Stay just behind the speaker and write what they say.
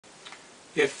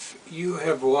If you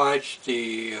have watched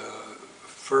the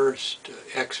first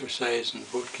exercise in the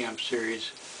boot camp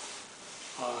series,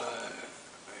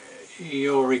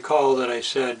 you'll recall that I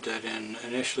said that in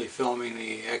initially filming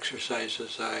the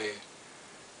exercises I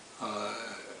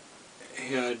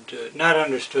had not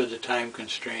understood the time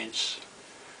constraints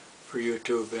for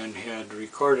YouTube and had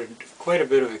recorded quite a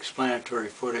bit of explanatory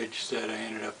footage that I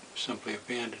ended up simply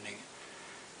abandoning.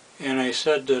 And I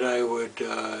said that I would,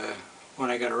 when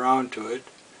I got around to it,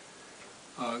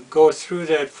 go through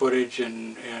that footage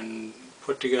and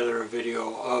put together a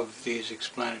video of these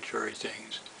explanatory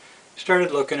things.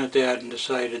 Started looking at that and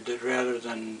decided that rather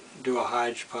than do a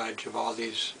hodgepodge of all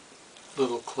these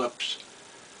little clips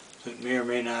that may or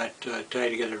may not tie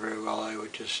together very well, I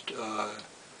would just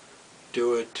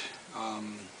do it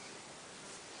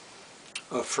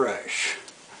afresh.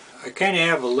 I kind of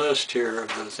have a list here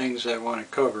of the things I want to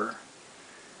cover.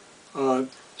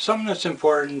 Something that's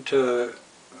important to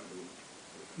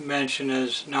mention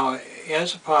is, now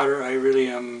as a potter I really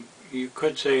am, you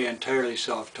could say, entirely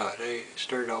self-taught. I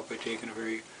started out by taking a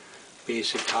very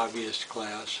basic hobbyist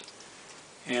class,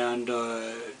 and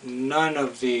none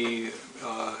of the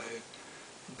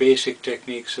basic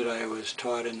techniques that I was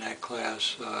taught in that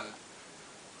class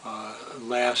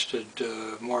lasted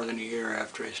more than a year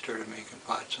after I started making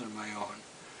pots on my own.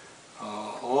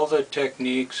 All the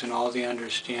techniques and all the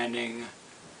understanding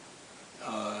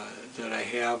that I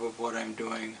have of what I'm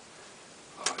doing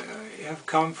have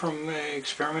come from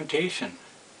experimentation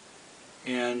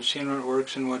and seeing what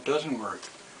works and what doesn't work.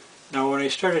 Now, when I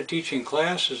started teaching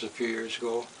classes a few years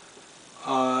ago,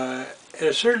 at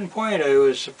a certain point I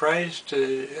was surprised.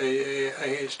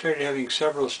 I started having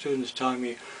several students telling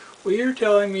me, well, you're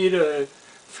telling me to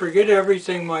forget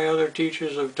everything my other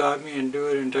teachers have taught me and do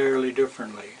it entirely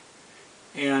differently.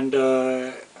 And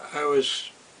I was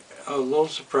a little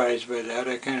surprised by that.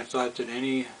 I kind of thought that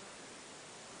any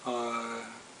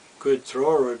good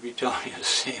thrower would be telling you the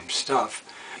same stuff.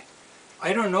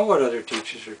 I don't know what other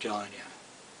teachers are telling you.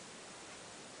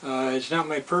 It's not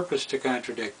my purpose to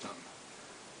contradict them.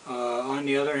 On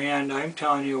the other hand, I'm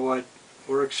telling you what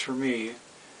works for me,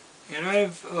 and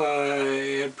I've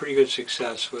had pretty good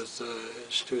success with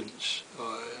students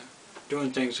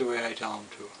doing things the way I tell them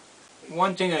to.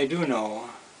 One thing I do know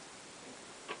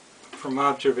from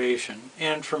observation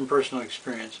and from personal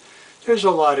experience, there's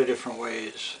a lot of different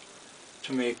ways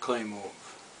to make clay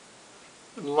move.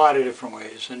 A lot of different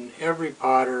ways, and every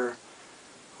potter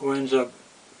who ends up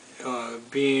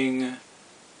being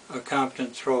a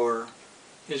competent thrower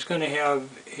is going to have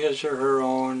his or her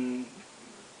own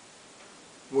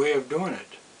way of doing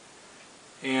it,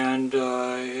 and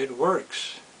it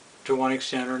works to one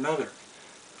extent or another.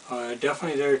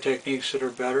 Definitely there are techniques that are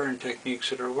better and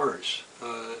techniques that are worse.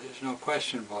 There's no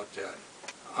question about that.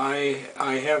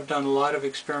 I have done a lot of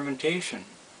experimentation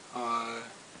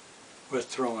with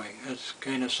throwing. It's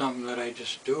kind of something that I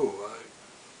just do.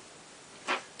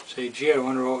 Say, gee, I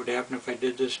wonder what would happen if I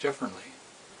did this differently.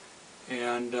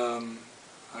 And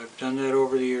I've done that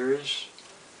over the years.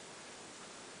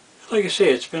 Like I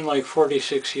say, it's been like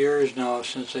 46 years now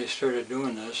since I started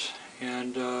doing this,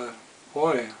 and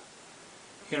boy,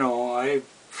 you know, I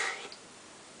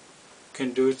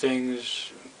can do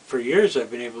things. For years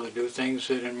I've been able to do things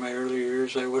that in my earlier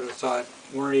years I would have thought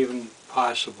weren't even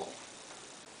possible,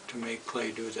 to make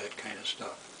clay do that kind of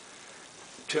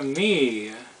stuff. To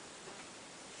me,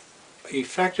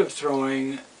 effective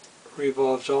throwing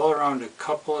revolves all around a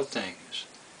couple of things.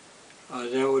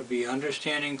 That would be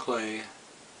understanding clay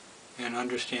and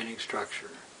understanding structure.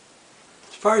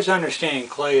 As far as understanding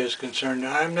clay is concerned,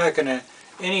 I'm not going to,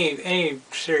 any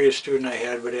serious student I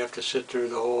had would have to sit through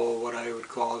the whole, what I would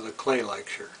call the clay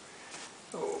lecture,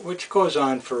 which goes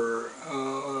on for,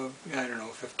 I don't know,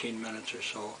 15 minutes or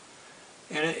so.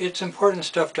 And it's important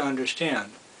stuff to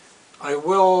understand. I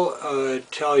will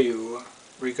tell you,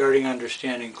 regarding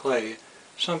understanding clay,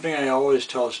 something I always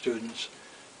tell students,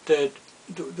 that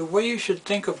the way you should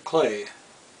think of clay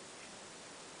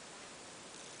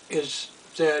is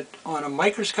that on a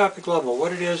microscopic level,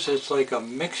 what it is, it's like a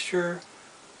mixture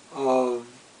of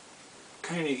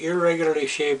kind of irregularly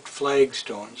shaped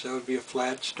flagstones. That would be a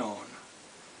flat stone.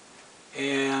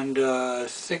 And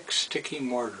thick, sticky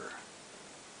mortar.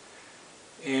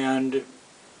 And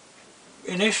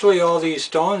initially all these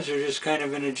stones are just kind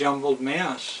of in a jumbled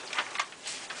mass.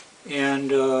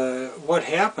 And what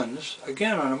happens,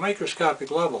 again on a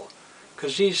microscopic level,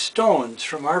 because these stones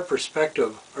from our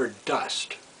perspective are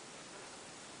dust.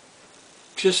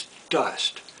 Just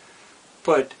dust.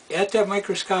 But at that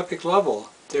microscopic level,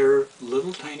 they're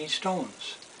little tiny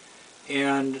stones.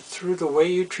 And through the way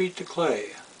you treat the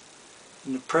clay,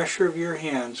 and the pressure of your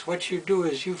hands, what you do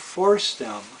is you force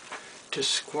them to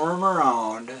squirm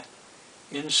around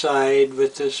inside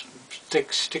with this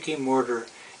thick, sticky mortar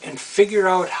and figure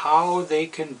out how they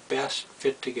can best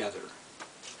fit together.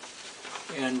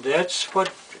 And that's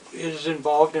what is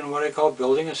involved in what I call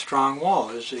building a strong wall.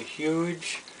 It's a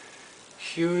huge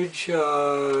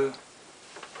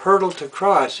hurdle to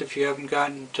cross if you haven't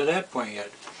gotten to that point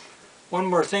yet. One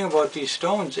more thing about these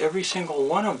stones, every single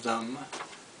one of them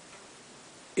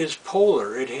is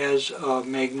polar. It has a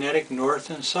magnetic north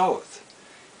and south.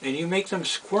 And you make them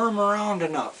squirm around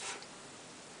enough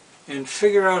and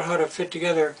figure out how to fit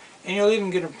together, and you'll even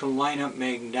get them to line up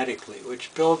magnetically,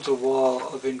 which builds a wall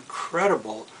of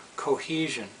incredible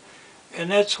cohesion. And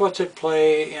that's what's at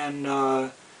play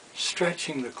in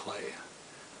stretching the clay,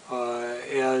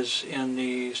 as in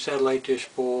the satellite dish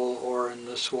bowl or in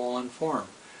the swollen form.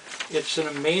 It's an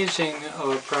amazing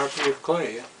property of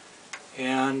clay,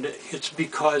 and it's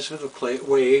because of the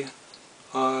way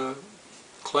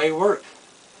clay works.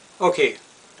 Okay,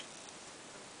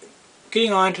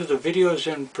 getting on to the videos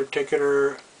in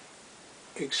particular,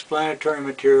 explanatory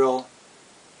material,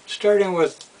 starting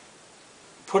with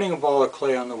putting a ball of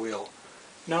clay on the wheel.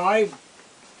 Now, I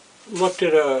looked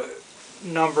at a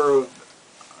number of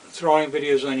throwing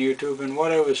videos on YouTube, and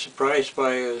what I was surprised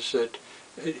by is that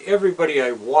everybody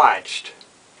I watched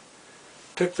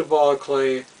took the ball of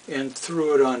clay and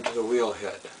threw it onto the wheel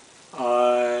head.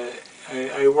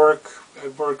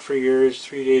 I've worked for years,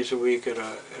 3 days a week at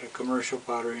a commercial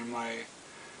pottery in my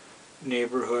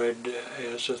neighborhood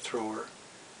as a thrower,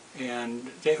 and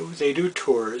they do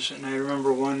tours. And I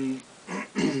remember one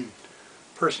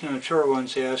person on the tour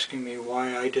once asking me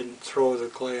why I didn't throw the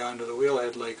clay onto the wheel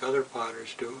head like other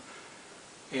potters do.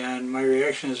 And my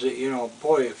reaction is that, you know,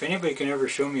 boy, if anybody can ever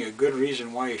show me a good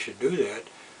reason why you should do that,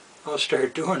 I'll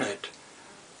start doing it.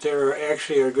 There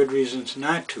actually are good reasons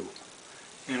not to,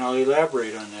 and I'll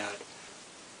elaborate on that.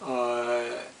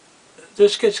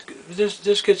 This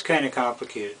gets kind of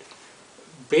complicated.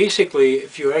 Basically,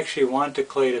 if you actually want the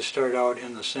clay to start out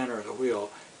in the center of the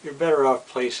wheel, you're better off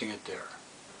placing it there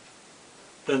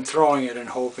than throwing it and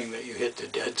hoping that you hit the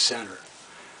dead center.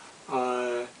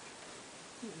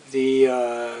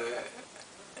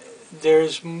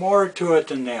 There's more to it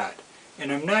than that,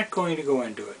 and I'm not going to go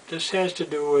into it. This has to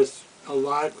do with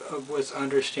with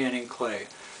understanding clay.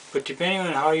 But depending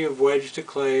on how you've wedged the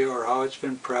clay or how it's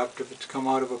been prepped, if it's come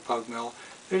out of a pug mill,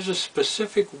 there's a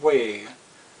specific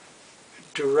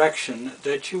direction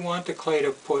that you want the clay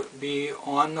to be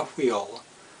on the wheel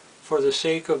for the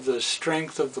sake of the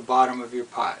strength of the bottom of your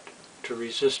pot, to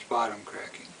resist bottom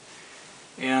cracking.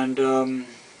 And I'll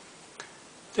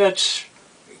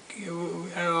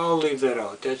leave that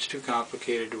out. That's too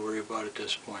complicated to worry about at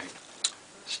this point.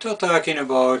 Still talking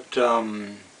about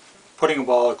putting a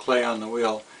ball of clay on the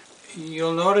wheel.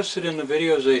 You'll notice that in the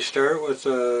videos they start with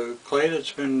clay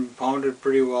that's been pounded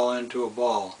pretty well into a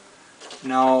ball.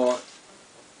 Now,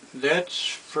 that's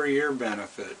for your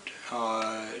benefit.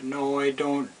 No, I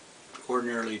don't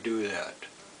ordinarily do that.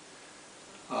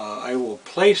 I will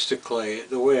place the clay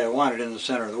the way I want it in the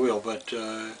center of the wheel, but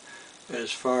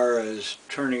as far as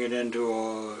turning it into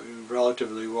a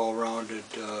relatively well-rounded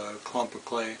clump of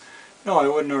clay, no, I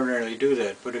wouldn't ordinarily do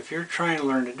that. But if you're trying to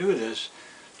learn to do this,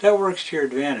 that works to your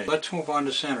advantage. Let's move on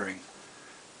to centering.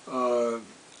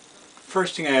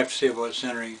 First thing I have to say about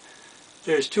centering,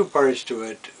 there's two parts to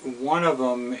it. One of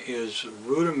them is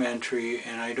rudimentary,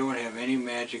 and I don't have any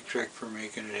magic trick for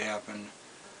making it happen,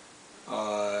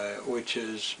 which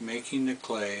is making the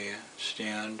clay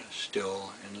stand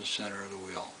still in the center of the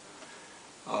wheel.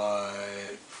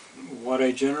 What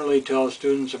I generally tell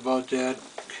students about that,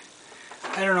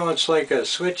 I don't know, it's like a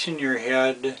switch in your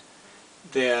head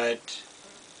that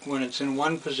when it's in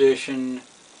one position,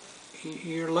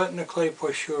 you're letting the clay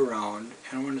push you around,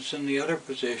 and when it's in the other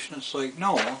position, it's like,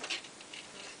 no,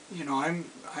 you know, I'm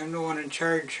the one in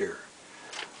charge here.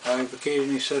 I've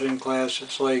occasionally said in class,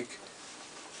 it's like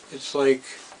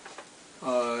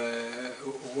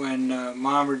when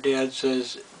mom or dad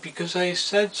says, because I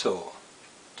said so.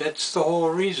 That's the whole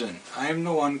reason. I'm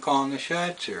the one calling the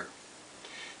shots here.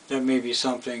 That may be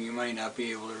something you might not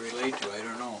be able to relate to, I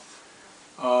don't know.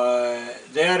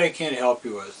 That I can't help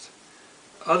you with.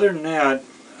 Other than that,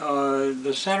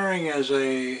 the centering, as I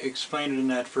explained in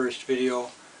that first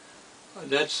video,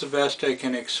 that's the best I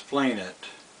can explain it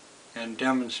and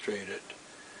demonstrate it.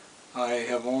 I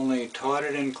have only taught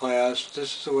it in class.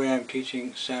 This is the way I'm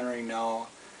teaching centering now.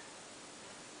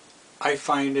 I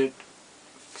find it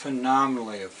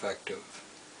phenomenally effective.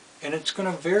 And it's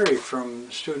going to vary from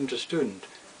student to student.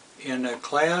 In a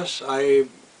class, I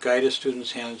guide a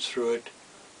student's hands through it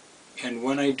And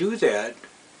when I do that,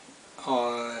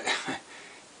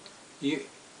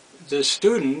 the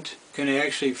student can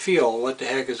actually feel what the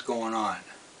heck is going on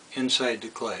inside the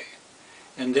clay.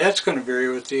 And that's going to vary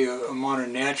with the amount of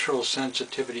natural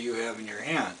sensitivity you have in your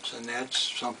hands. And that's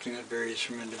something that varies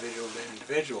from individual to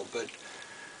individual. But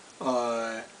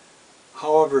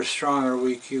however strong or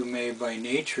weak you may by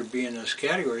nature be in this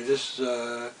category, this is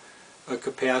a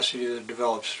capacity that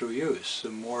develops through use. The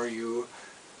more you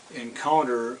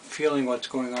encounter feeling what's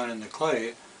going on in the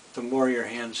clay, the more your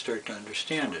hands start to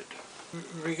understand it.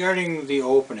 Regarding the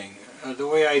opening, the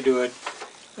way I do it,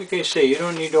 like I say, you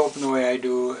don't need to open the way I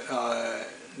do.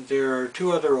 There are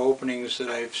two other openings that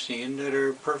I've seen that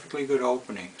are perfectly good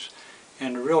openings.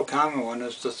 And the real common one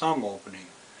is the thumb opening.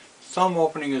 Thumb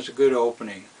opening is a good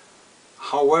opening.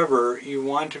 However, you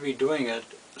want to be doing it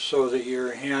so that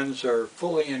your hands are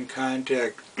fully in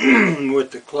contact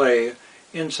with the clay,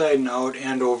 inside and out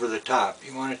and over the top.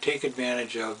 You want to take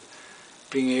advantage of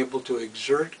being able to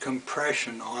exert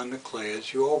compression on the clay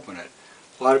as you open it.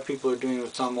 A lot of people are doing the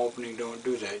thumb opening, don't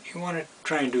do that. You want to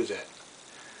try and do that.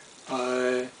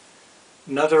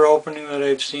 Another opening that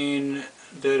I've seen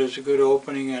that is a good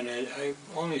opening, and I've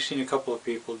only seen a couple of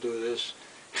people do this,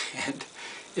 and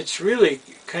it's really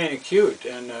kind of cute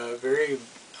and a very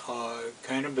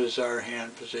kind of bizarre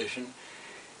hand position.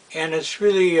 And it's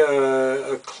really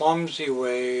a clumsy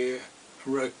way,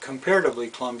 a comparatively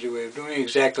clumsy way of doing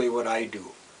exactly what I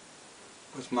do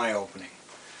with my opening.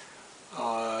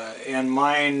 And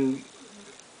mine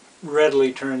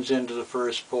readily turns into the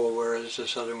first pull, whereas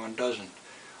this other one doesn't.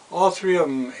 All three of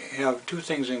them have two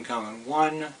things in common.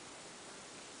 One,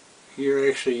 you're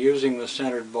actually using the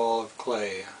centered ball of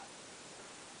clay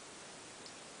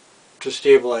to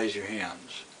stabilize your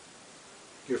hands.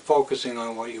 You're focusing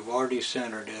on what you've already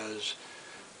centered as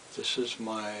this is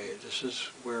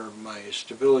where my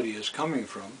stability is coming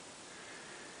from.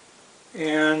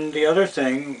 And the other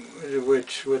thing,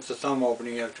 which with the thumb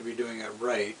opening you have to be doing it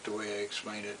right, the way I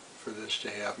explained it for this to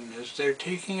happen, is they're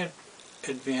taking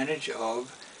advantage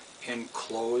of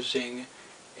enclosing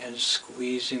and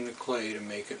squeezing the clay to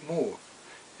make it move.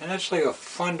 And that's like a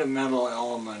fundamental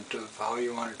element of how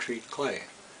you want to treat clay,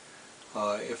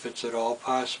 if it's at all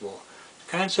possible.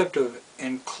 The concept of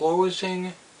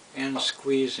enclosing and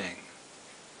squeezing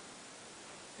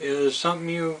is something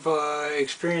you've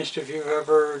experienced if you've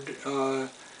ever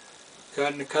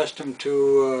gotten accustomed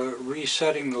to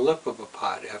resetting the lip of a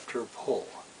pot after a pull.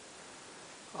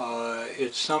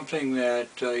 It's something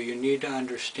that you need to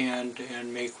understand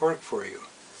and make work for you.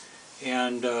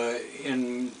 And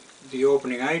in the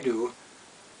opening I do,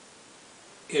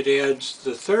 it adds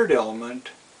the third element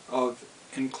of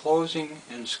enclosing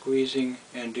and squeezing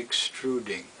and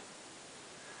extruding.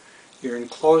 You're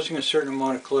enclosing a certain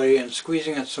amount of clay and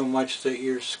squeezing it so much that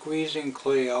you're squeezing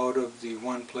clay out of the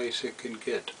one place it can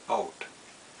get out.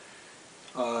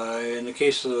 In the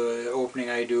case of the opening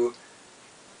I do,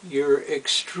 you're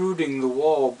extruding the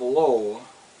wall below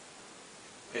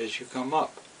as you come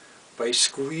up by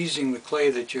squeezing the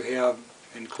clay that you have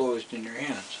enclosed in your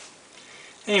hands.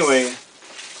 Anyway,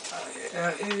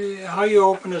 how you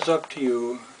open is up to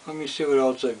you. Let me see what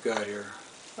else I've got here.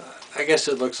 I guess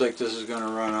it looks like this is going to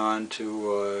run on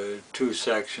to 2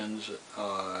 sections,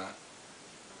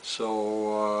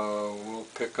 so we'll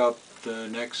pick up the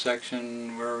next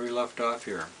section where we left off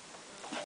here.